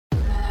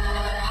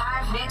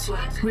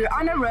Network. We're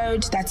on a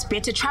road that's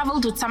better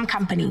traveled with some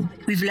company.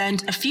 We've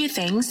learned a few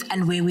things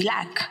and where we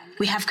lack.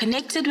 We have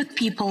connected with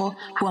people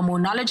who are more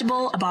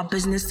knowledgeable about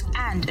business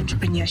and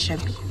entrepreneurship.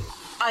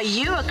 Are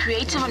you a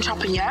creative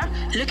entrepreneur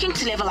looking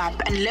to level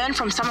up and learn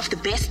from some of the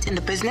best in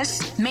the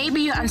business?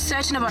 Maybe you're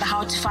uncertain about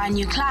how to find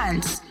new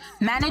clients,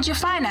 manage your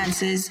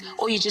finances,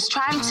 or you're just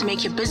trying to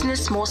make your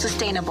business more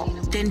sustainable.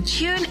 Then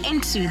tune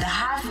into the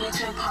Hive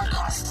Network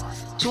Podcast.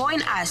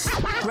 Join us,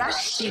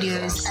 Rush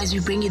Studios, as we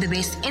bring you the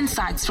best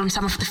insights from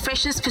some of the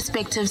freshest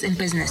perspectives in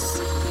business.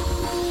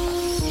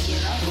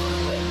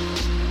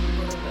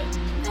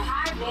 The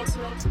Hive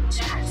Network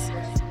Chat.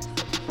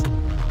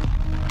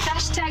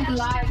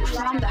 #live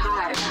from the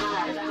Hive.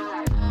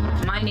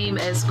 My name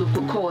is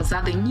Gugu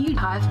Koza, the new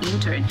Hive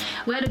intern.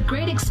 We had a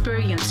great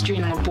experience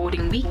during our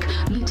boarding week,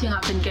 meeting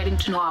up and getting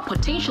to know our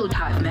potential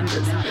Hive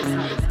members.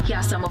 Here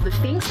are some of the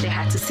things they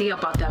had to say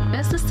about their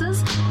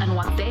businesses and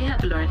what they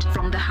have learned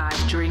from the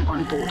Hive during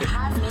Onboard. The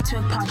Hive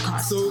Network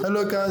Podcast. So,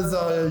 hello guys,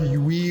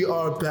 we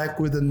are back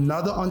with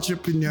another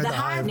entrepreneur, the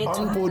Hive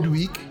Onboard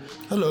week.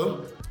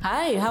 Hello.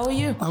 Hi, how are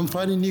you? I'm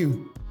fine, and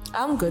you?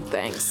 I'm good,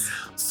 thanks.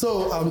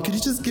 So, could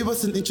you just give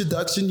us an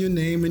introduction, your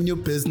name and your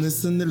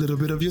business, and a little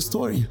bit of your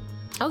story?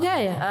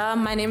 Okay,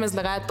 my name is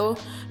Lerato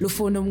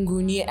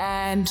Mnguni,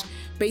 and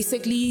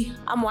basically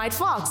I'm White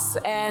Fox,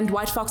 and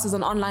White Fox is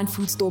an online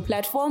food store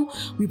platform.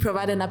 We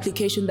provide an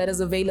application that is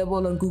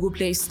available on Google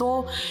Play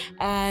Store,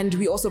 and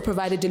we also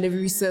provide a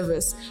delivery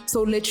service.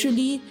 So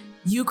literally,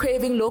 you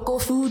craving local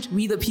food,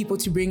 we the people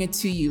to bring it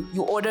to you.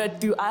 You order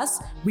it through us,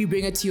 we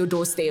bring it to your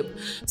doorstep.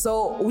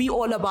 So we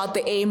all about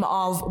the aim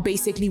of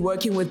basically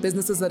working with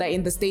businesses that are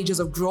in the stages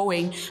of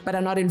growing but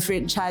are not in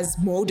franchise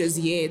mode as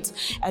yet.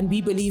 And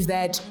we believe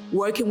that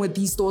working with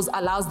these stores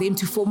allows them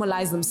to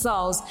formalize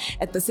themselves.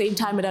 At the same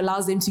time, it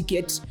allows them to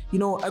get,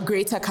 a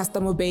greater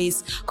customer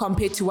base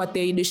compared to what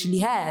they initially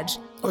had.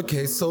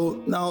 Okay,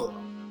 so now,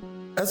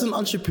 as an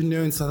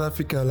entrepreneur in South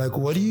Africa,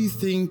 what do you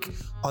think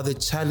are the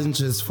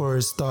challenges for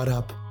a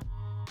startup?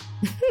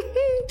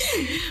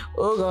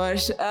 Oh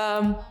gosh.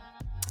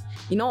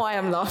 You know why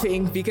I'm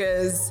laughing?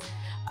 Because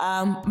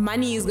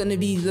money is going to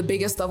be the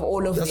biggest of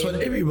all of them. That's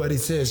what everybody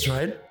says,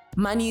 right?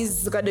 Money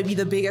is going to be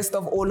the biggest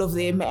of all of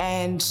them.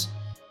 And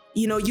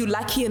you're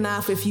lucky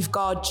enough if you've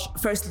got,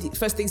 first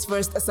things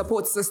first, a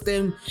support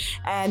system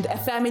and a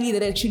family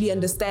that actually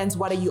understands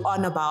what are you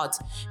on about.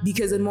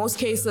 Because in most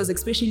cases,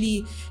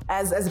 especially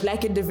as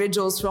Black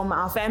individuals from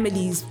our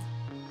families,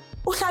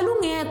 yeah,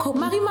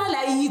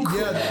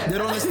 they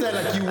don't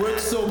understand, you work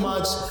so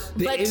much,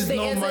 there is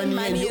no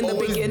money in the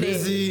beginning.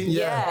 Busy.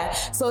 Yeah.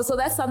 So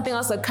that's something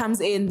else that comes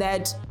in,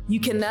 that you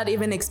cannot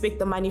even expect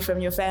the money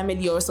from your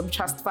family or some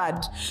trust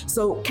fund.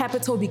 So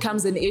capital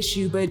becomes an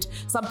issue, but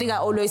something I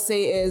always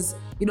say is,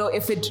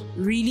 if it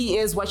really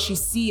is what you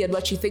see and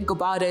what you think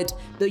about it,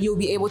 then you'll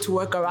be able to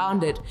work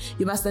around it.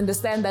 You must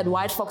understand that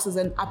White Fox is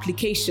an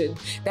application.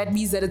 That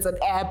means that it's an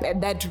app,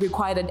 and that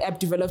required an app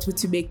developer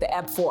to make the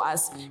app for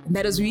us. And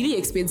that is really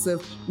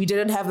expensive. We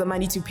didn't have the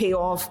money to pay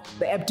off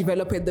the app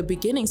developer at the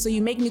beginning. So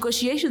you make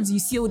negotiations, you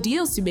seal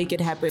deals to make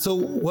it happen. So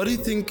what do you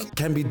think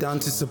can be done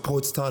to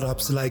support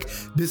startups,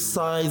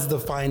 besides the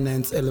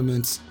finance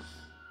elements?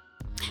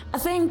 I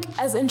think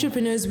as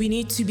entrepreneurs, we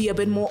need to be a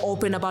bit more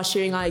open about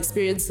sharing our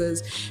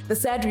experiences. The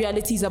sad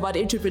realities about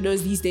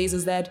entrepreneurs these days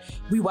is that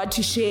we want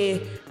to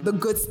share the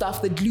good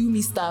stuff, the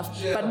gloomy stuff,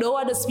 but no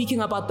one is speaking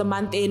about the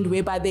month end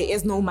whereby there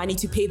is no money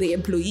to pay the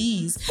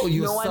employees. Oh,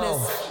 yourself. No one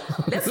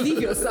is. Let's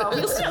leave yourself.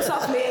 You'll see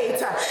yourself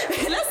later.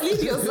 Let's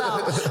leave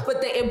yourself.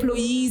 But the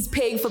employees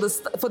paying for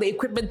the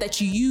equipment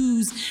that you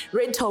use,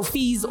 rental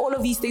fees, all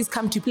of these things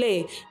come to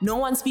play. No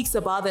one speaks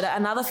about that.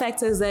 Another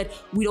factor is that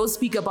we don't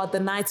speak about the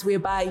nights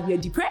whereby we are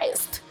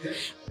depressed.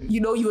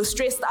 You were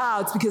stressed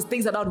out because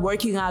things are not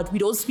working out. We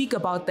don't speak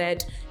about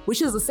that,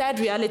 which is a sad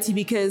reality,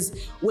 because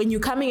when you're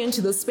coming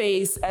into the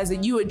space as a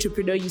new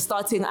entrepreneur, you're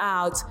starting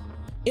out,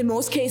 in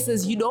most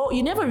cases, you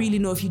never really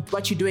know if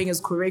what you're doing is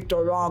correct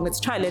or wrong. It's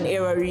trial and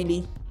error,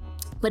 really.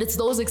 But it's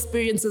those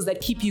experiences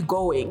that keep you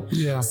going.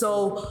 Yeah.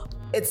 So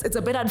it's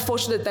a bit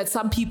unfortunate that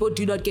some people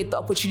do not get the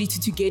opportunity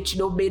to get,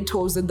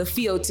 mentors in the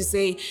field to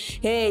say,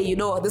 hey,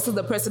 this is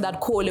the person I'd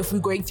call if we're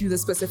going through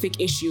this specific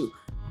issue.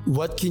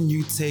 What can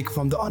you take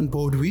from the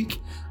Onboard week?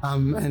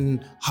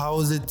 And how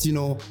is it,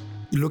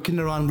 looking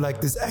around,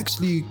 there's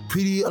actually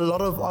a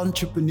lot of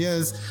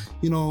entrepreneurs,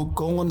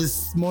 going on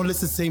this more or less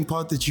the same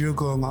path that you're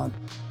going on?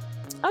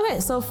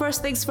 Okay, so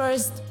first things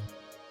first,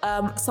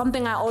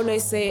 something I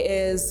always say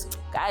is,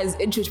 guys,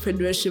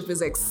 entrepreneurship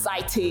is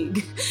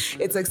exciting.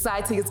 It's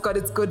exciting. It's got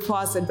its good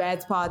parts and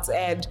bad parts.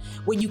 And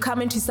when you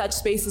come into such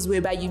spaces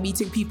whereby you're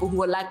meeting people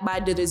who are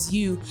like-minded as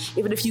you,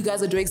 even if you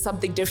guys are doing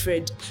something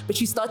different,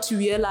 but you start to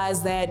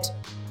realize that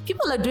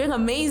people are doing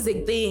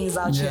amazing things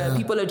out here.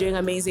 People are doing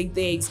amazing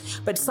things.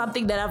 But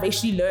something that I've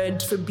actually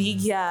learned from being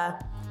here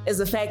is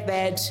the fact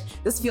that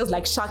this feels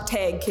like Shark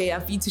Tank. Okay,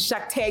 I've been to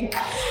Shark Tank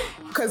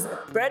because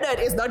Bernard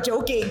is not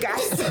joking,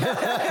 guys.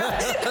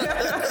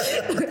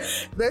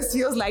 This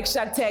feels like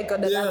Shark Tank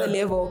on another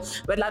level.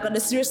 But like on a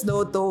serious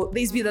note though,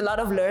 there's been a lot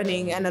of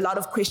learning and a lot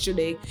of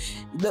questioning.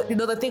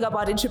 The thing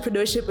about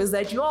entrepreneurship is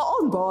that you're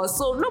your own boss,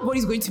 so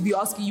nobody's going to be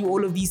asking you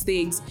all of these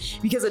things,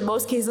 because in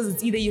most cases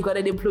it's either you got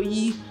an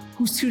employee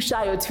who's too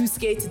shy or too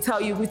scared to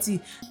tell you,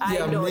 Guti, I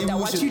know that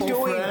what you're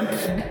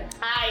doing,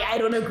 I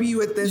don't agree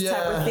with this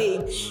type of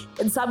thing.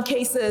 In some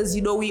cases,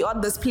 we're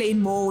on this plane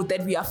mode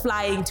that we are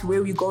flying to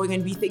where we're going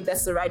and we think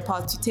that's the right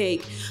path to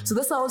take. So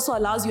this also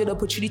allows you an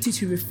opportunity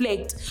to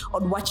reflect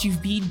on what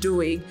you've been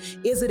doing.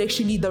 Is it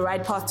actually the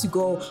right path to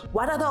go?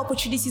 What other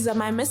opportunities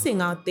am I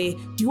missing out there?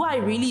 Do I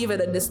really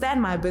even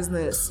understand my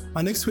business?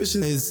 My next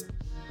question is,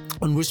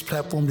 on which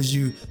platform did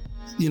you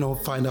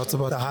find out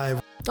about the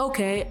Hive?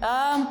 Okay,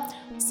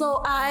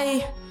 so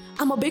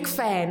I'm a big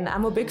fan.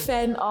 I'm a big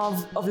fan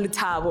of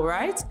Lerato,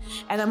 right?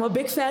 And I'm a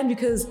big fan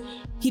because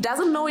he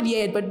doesn't know it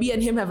yet, but me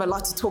and him have a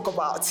lot to talk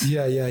about.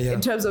 Yeah. In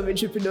terms of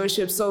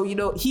entrepreneurship. So,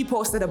 he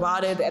posted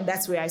about it, and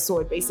that's where I saw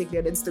it basically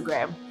on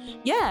Instagram.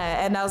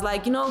 Yeah, and I was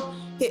like,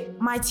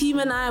 my team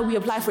and I, we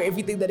apply for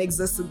everything that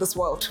exists in this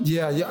world.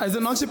 Yeah. As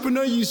an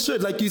entrepreneur, you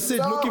should, like you said,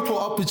 looking for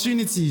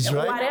opportunities,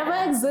 right? Whatever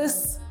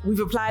exists,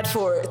 we've applied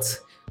for it.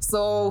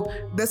 So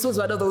this was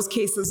one of those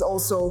cases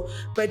also.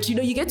 But,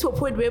 you get to a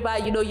point whereby,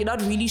 you're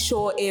not really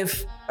sure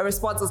if a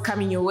response is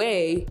coming your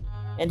way.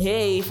 And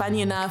hey,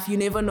 funny enough, you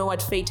never know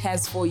what fate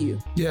has for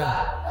you.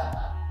 Yeah.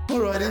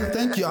 Alrighty,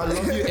 thank you. I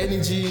love your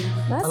energy.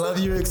 I love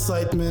your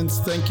excitement.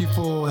 Thank you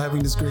for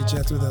having this great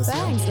chat with us.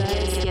 Thanks,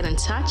 guys. Get in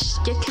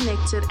touch, get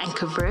connected, and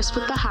converse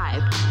with the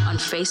Hive on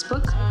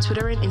Facebook,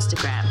 Twitter, and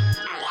Instagram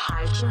at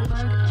Hive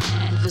Johannesburg,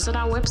 and visit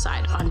our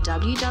website on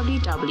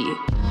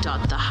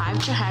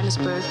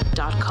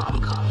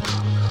www.thehivejohannesburg.com.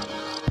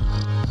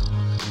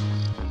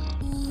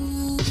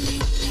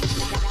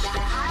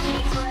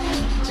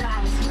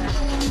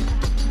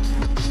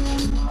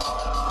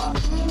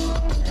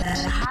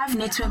 The Hive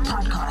Network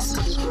Podcast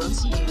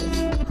is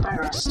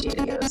brought to you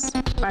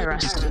by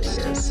Rush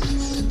Studios.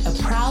 A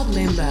proud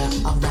member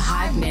of the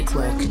Hive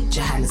Network,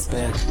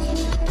 Johannesburg.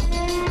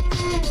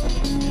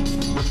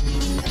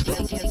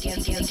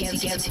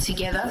 Get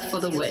together for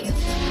the win.